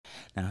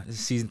Now, this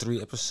is season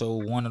 3,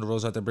 episode 1 of the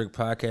Rose Out the Brick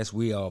podcast.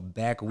 We are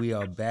back. We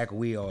are back.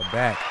 We are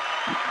back.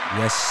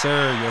 Yes,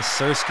 sir. Yes,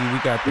 sirski. We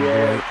got the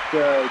boy.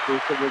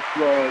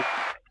 Yes,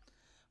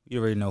 You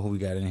already know who we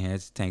got in here.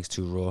 It's Tanks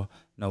 2 Raw.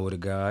 Know with a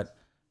God.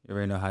 You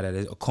already know how that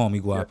is. Or call me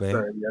Guape. Yes,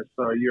 sir. Yes,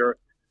 sir.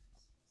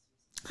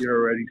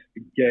 You're already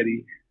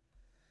spaghetti.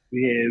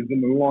 Yeah, it's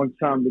been a long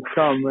time to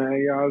come, man.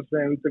 You know what I'm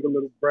saying? We took a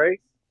little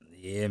break.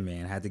 Yeah,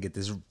 man. I had to get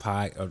this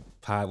pod.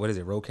 What is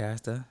it?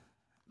 Rodecaster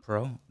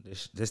Pro.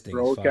 This thing is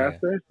Rodecaster.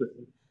 fire.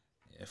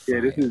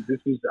 Yeah, this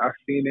is. I've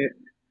seen it.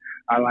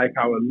 I like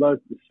how it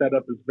looks. The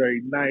setup is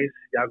very nice.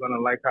 Y'all gonna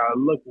like how it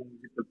looks when we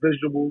get the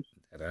visuals.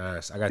 I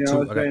got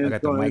two. I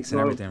got the mics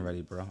and everything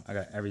ready, bro. I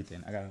got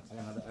everything. I got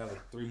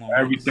like 3 more.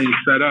 Everything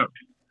mics. set up.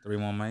 3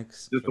 more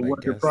mics. Just a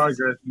work in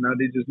progress. Now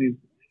they just need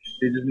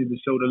to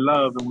show the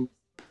love, and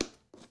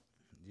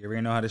you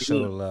already know how to show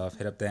the love.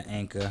 Hit up that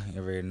Anchor.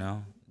 You already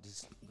know.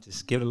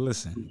 Just give it a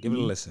listen. Give it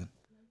a listen.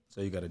 That's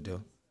all you gotta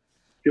do.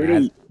 Give it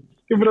a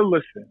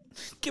listen.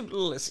 Give it a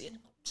listen.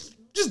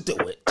 Just do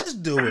it.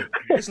 Just do it.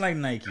 It's like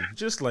Nike.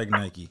 Just like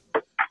Nike.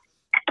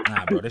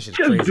 Nah, bro, this shit's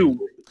crazy. Just do it.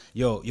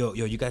 Yo,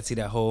 you gotta see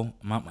that whole.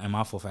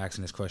 My fault for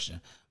asking this question,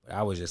 but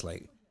I was just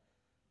like,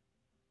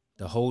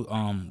 the whole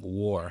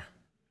war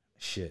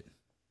shit.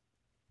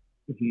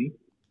 Mm-hmm.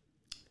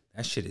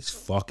 That shit is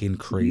fucking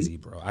crazy,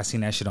 bro. I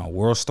seen that shit on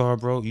World Star,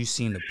 bro. You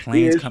seen the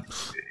planes come?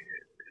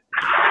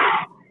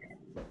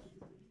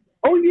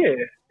 Oh yeah,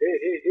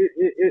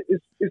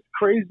 it's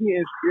crazy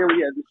and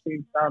scary at the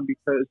same time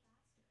because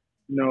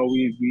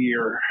we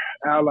are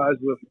allies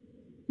with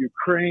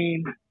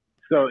Ukraine,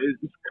 so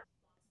it's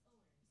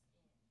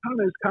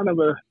kind of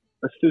a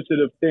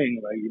sensitive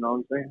thing, like, you know what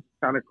I'm saying? It's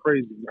kind of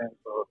crazy, man.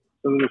 So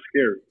it's a little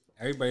scary.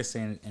 Everybody's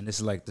saying, and this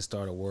is like the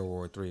start of World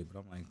War III, but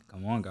I'm like,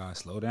 come on, guys,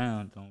 slow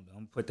down.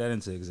 Don't put that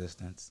into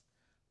existence.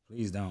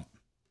 Please don't.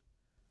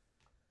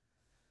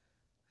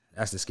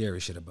 That's the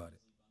scary shit about it.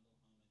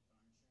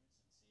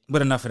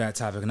 But enough of that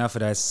topic. Enough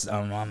of that,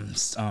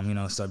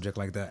 subject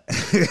like that.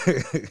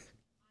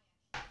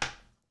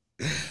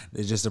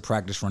 It's just a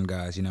practice run,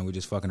 guys. We're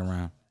just fucking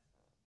around.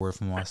 Word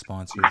from our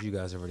sponsors. You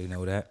guys already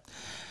know that.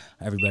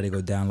 Everybody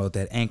go download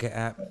that Anchor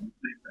app.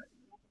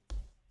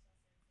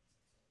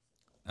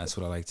 That's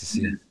what I like to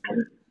see.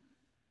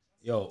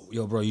 Yo,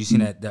 bro, you seen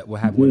that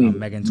what happened with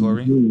Megan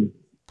Tory?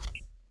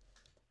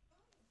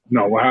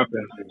 No, what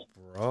happened?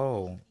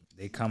 Bro,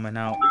 they coming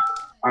out.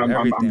 I'm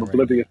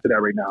oblivious to that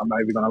right now. I'm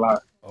not even gonna lie.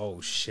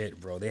 Oh shit,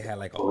 bro. They had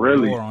like a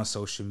war on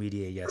social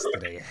media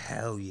yesterday.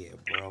 Hell yeah,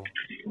 bro.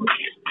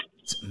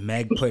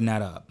 Meg putting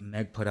that up.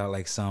 Meg put out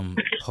like some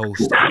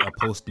post and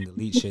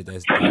delete shit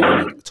that's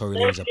like Tory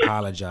Lanez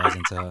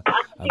apologizing to her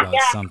about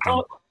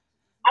something.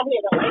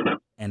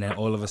 And then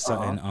all of a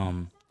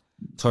sudden,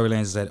 Tory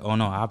Lanez said, "Oh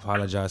no, I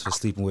apologize for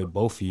sleeping with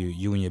both of you.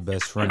 You and your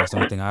best friend. That's the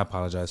only thing I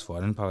apologize for. I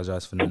didn't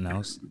apologize for nothing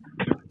else."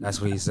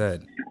 That's what he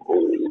said.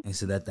 And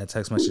so that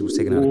text message was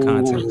taken out of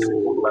context.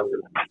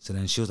 So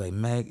then she was like,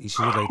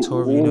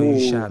 Tory, you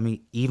shot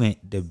me. Even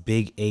the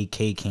big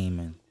AK came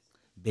in.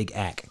 Big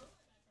Ack.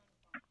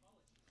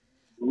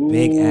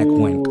 Big Ack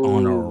went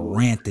on a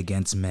rant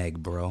against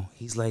Meg, bro.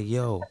 He's like,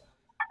 yo,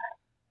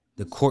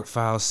 the court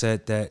file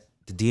said that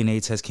the DNA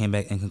test came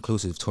back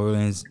inconclusive. Tory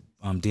Lanez's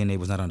DNA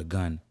was not on the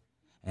gun.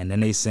 And then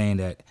they saying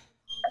that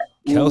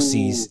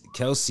Kelsey's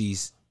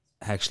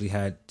actually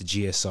had the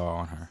GSR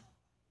on her.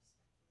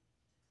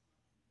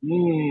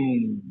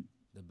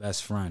 The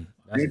best friend.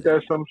 Ain't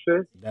that some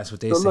shit? That's what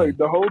they say. So look,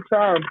 the whole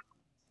time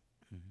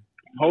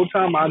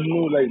I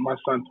knew like my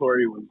son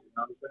Tory was, you know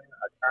what I'm saying?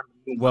 I kind of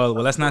knew. Well,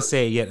 let's not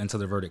say it yet until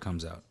the verdict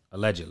comes out.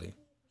 Allegedly.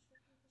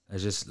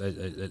 Let's just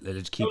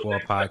keep our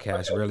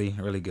podcast really,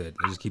 really good.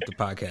 Let's just keep the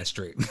podcast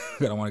straight.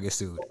 I don't want to get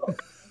sued.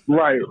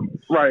 Right.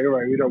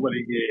 We don't want to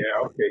get.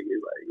 Yeah, okay, you're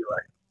right.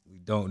 We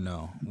don't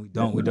know.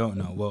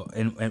 Well,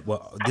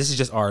 well, this is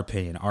just our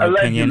opinion. Our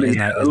opinion is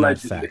not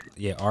fact.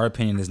 Yeah, our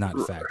opinion is not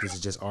fact. This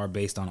is just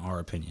based on our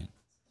opinion.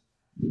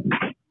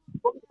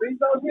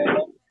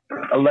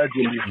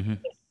 Allegedly. Mm-hmm.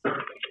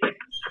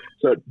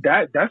 So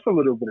that's a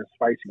little bit of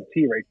spicy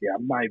tea right there.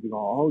 I'm not even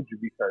gonna hold you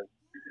because,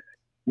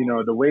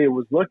 the way it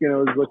was looking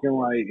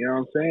like, you know what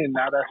I'm saying?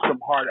 Now that's some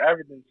hard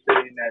evidence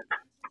saying that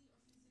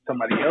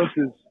somebody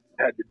else's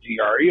had the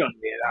GRE on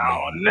there. I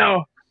don't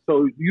know.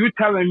 So you're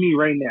telling me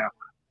right now,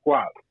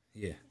 wow.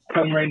 Yeah.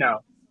 Tell me right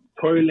now,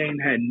 Tory Lanez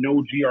had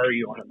no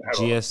GRE on him at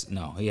all.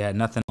 No, he had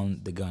nothing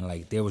on the gun.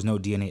 Like, there was no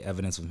DNA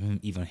evidence of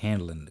him even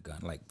handling the gun,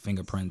 like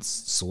fingerprints,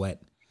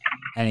 sweat,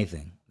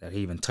 anything that he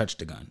even touched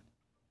the gun.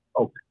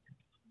 Okay.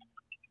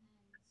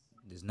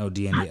 There's no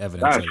DNA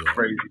evidence of that. That's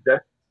crazy.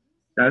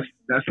 That's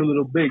a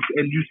little big.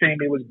 And you saying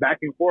they was back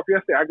and forth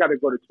yesterday? I got to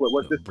go to Twitter.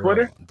 What's this,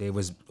 Twitter? They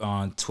was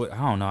on Twitter. I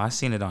don't know. I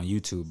seen it on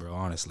YouTube, bro,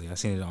 honestly. I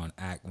seen it on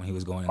Act when he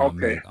was going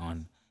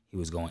he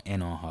was going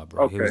in on her,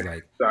 bro.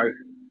 Okay.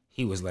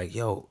 He was like,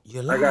 yo,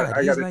 you're lied.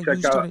 I got to check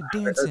you started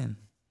dancing.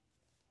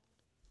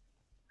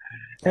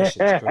 That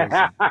shit's crazy.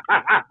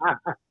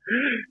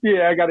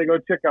 Yeah, I got to go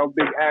check out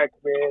Big Act,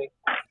 man.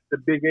 the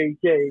Big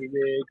AK,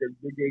 man, because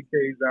Big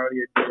AK's out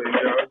here doing it.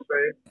 You know what I'm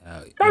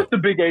saying? Shouts to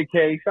Big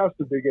AK. Shouts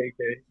to Big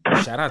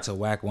AK. Shout out to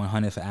Whack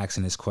 100 for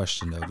asking this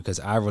question though, because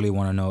I really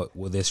want to know,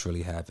 will this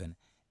really happen?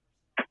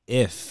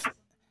 If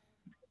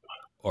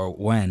or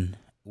when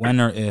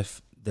or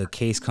if the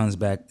case comes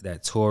back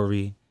that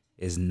Tory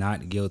is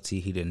not guilty,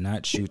 he did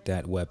not shoot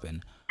that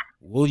weapon,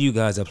 will you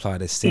guys apply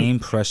the same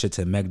pressure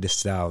to Meg Thee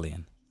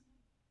Stallion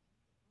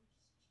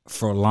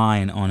for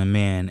lying on a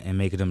man and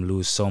making him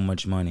lose so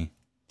much money?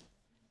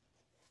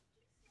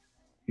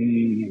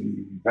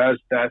 That's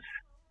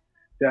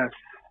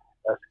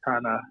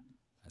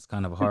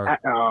kind of hard.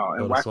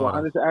 And Whack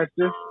 100 asked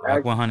this.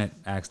 Whack 100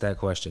 asked that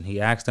question.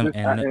 He asked him,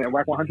 and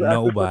Whack 100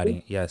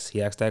 nobody. Yes,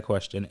 he asked that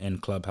question in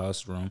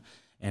Clubhouse room,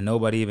 and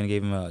nobody even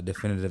gave him a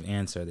definitive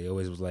answer. They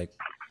always was like,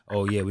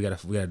 "Oh yeah, we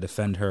gotta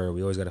defend her.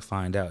 We always gotta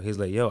find out." He's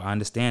like, "Yo, I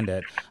understand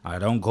that. I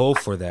don't go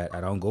for that. I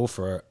don't go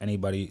for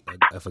anybody.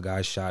 If a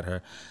guy shot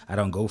her, I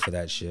don't go for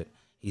that shit."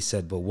 He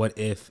said, "But what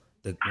if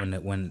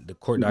when the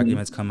court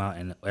documents come out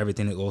and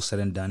everything is all said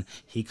and done,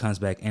 he comes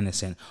back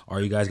innocent? Are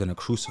you guys gonna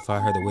crucify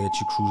her the way that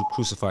you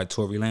crucified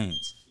Tory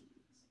Lanez?"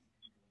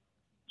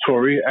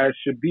 Tory, as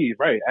should be,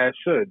 right? As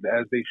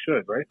they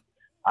should, right?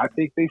 I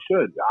think they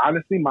should.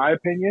 Honestly, my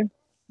opinion,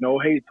 no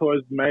hate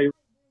towards Meg.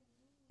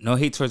 No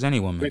hate towards any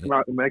woman.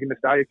 Megan Thee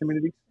Stallion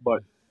community,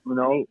 but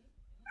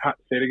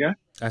say it again.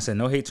 I said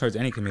no hate towards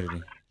any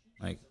community.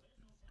 Like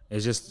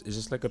it's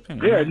just like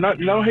opinion. Yeah,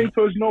 no hate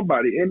towards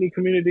nobody, any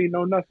community,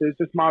 no nothing. It's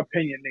just my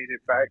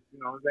opinionated fact. You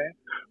know what I'm saying?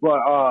 But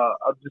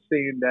I'm just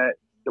saying that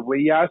the way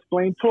y'all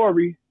explain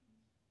Tory,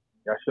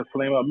 y'all should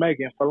flame up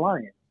Megan for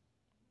lying.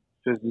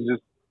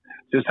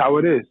 Just how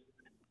it is.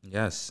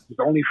 Yes. It's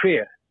only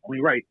fair,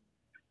 only right.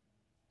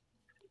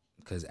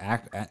 Because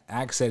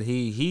Ack said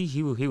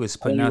he was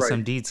putting out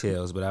some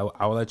details, but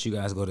I will let you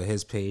guys go to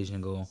his page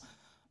and go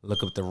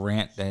look up the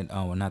rant that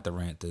not the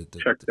rant. Check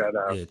that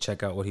out. Yeah,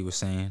 check out what he was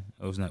saying.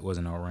 It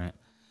wasn't no rant.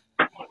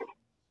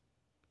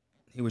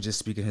 He was just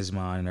speaking his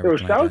mind and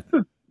everything.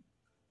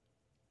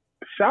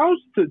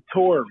 Shouts to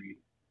Tory.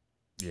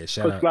 Yeah,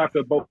 shout out.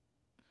 Slapping both.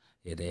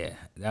 Yeah,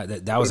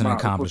 that was an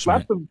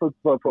accomplishment. For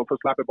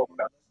slapping both of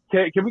them.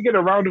 Can we get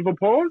a round of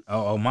applause?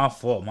 Oh, my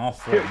fault.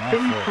 Can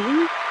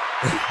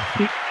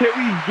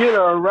we get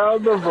a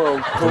round of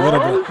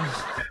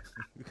applause?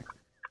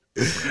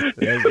 Let's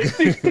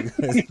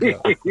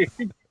go.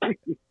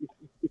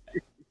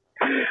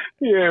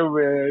 Yeah,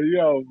 man.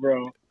 Yo,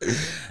 bro.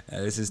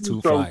 This is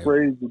too so fire.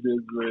 Crazy,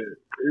 this man.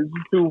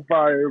 It's too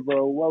fire,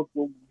 bro.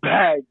 Welcome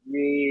back,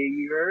 man.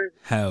 You heard?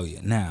 Hell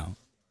yeah. Now,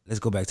 let's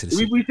go back to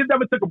the We should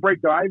never took a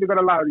break, though. I ain't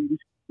gonna lie to you.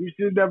 We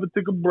should never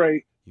took a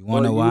break. You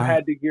wanna know why? You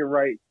had to get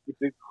right.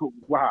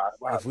 Why?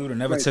 If we would have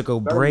never took a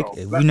break,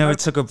 it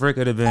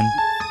would have been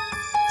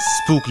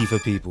spooky for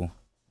people.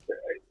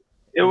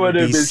 It would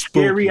have been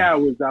scary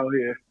hours out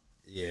here.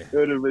 Yeah. It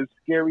would have been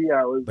scary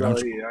hours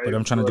out here. But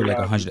I'm trying to do like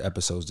 100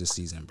 episodes this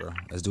season, bro.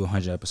 Let's do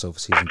 100 episodes for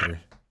season 3.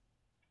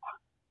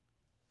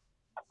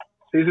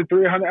 Season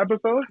 3, 100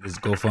 episodes? Let's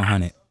go for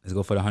 100. Let's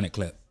go for the 100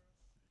 clip.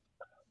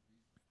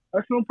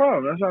 That's no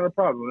problem. That's not a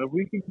problem. If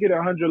we can get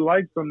 100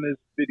 likes on this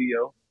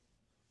video,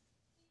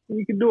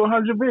 we can do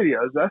 100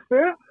 videos. That's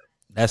fair?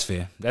 That's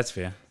fair. That's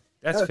fair.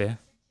 That's fair.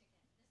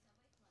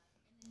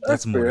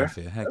 That's more fair. than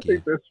fair. Heck I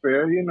think that's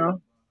fair, you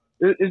know.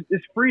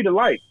 It's free to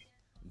like.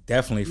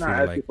 Definitely free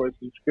to like. For a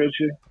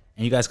subscription.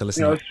 And you guys can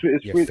listen to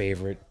your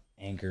favorite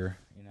Anchor,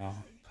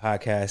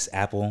 podcast,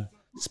 Apple,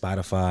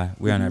 Spotify.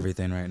 We're on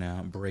everything right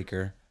now.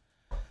 Breaker.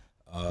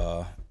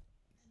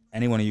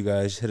 Any one of you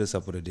guys, hit us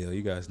up with a deal.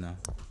 You guys know.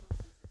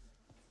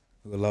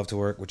 We would love to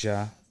work with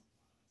y'all.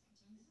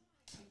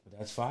 But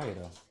that's fire,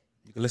 though.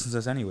 You can listen to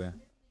us anywhere.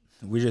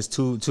 We're just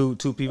two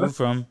people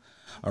from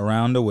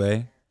around the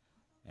way.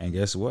 And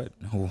guess what?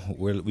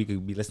 We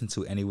could be listened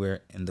to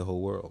anywhere in the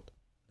whole world.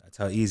 That's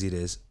how easy it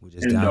is. We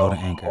just download an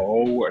Anchor.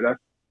 Oh, that's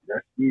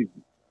easy.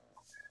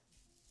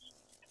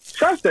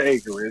 Shouts to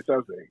Anchor, man.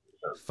 Shouts to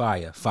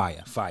Anchor.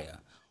 Fire.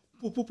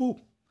 Boop, boop, boop.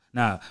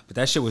 Nah, but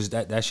that shit was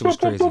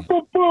crazy.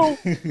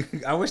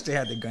 I wish they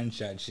had the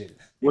gunshot shit.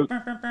 You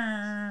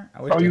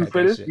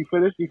finished? You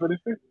finished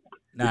it?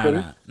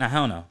 Nah,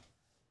 hell no.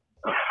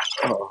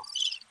 Oh,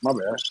 my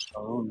bad.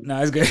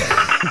 Nah, it's good.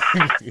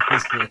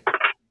 It's good.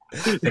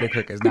 For the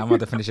clickers. Now I'm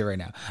about to finish it right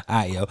now. All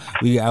right, yo.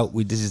 We out.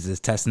 This is the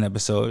testing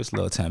episode. It's a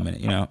little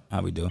 10-minute. You know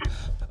how we do.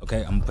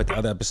 Okay, I'm gonna put the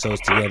other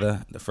episodes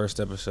together. The first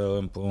episode,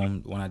 and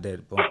boom, the one I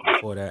did, boom,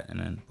 before that, and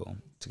then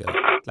boom, together.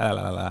 La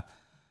la la la.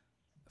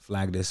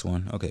 Flag this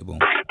one. Okay, boom.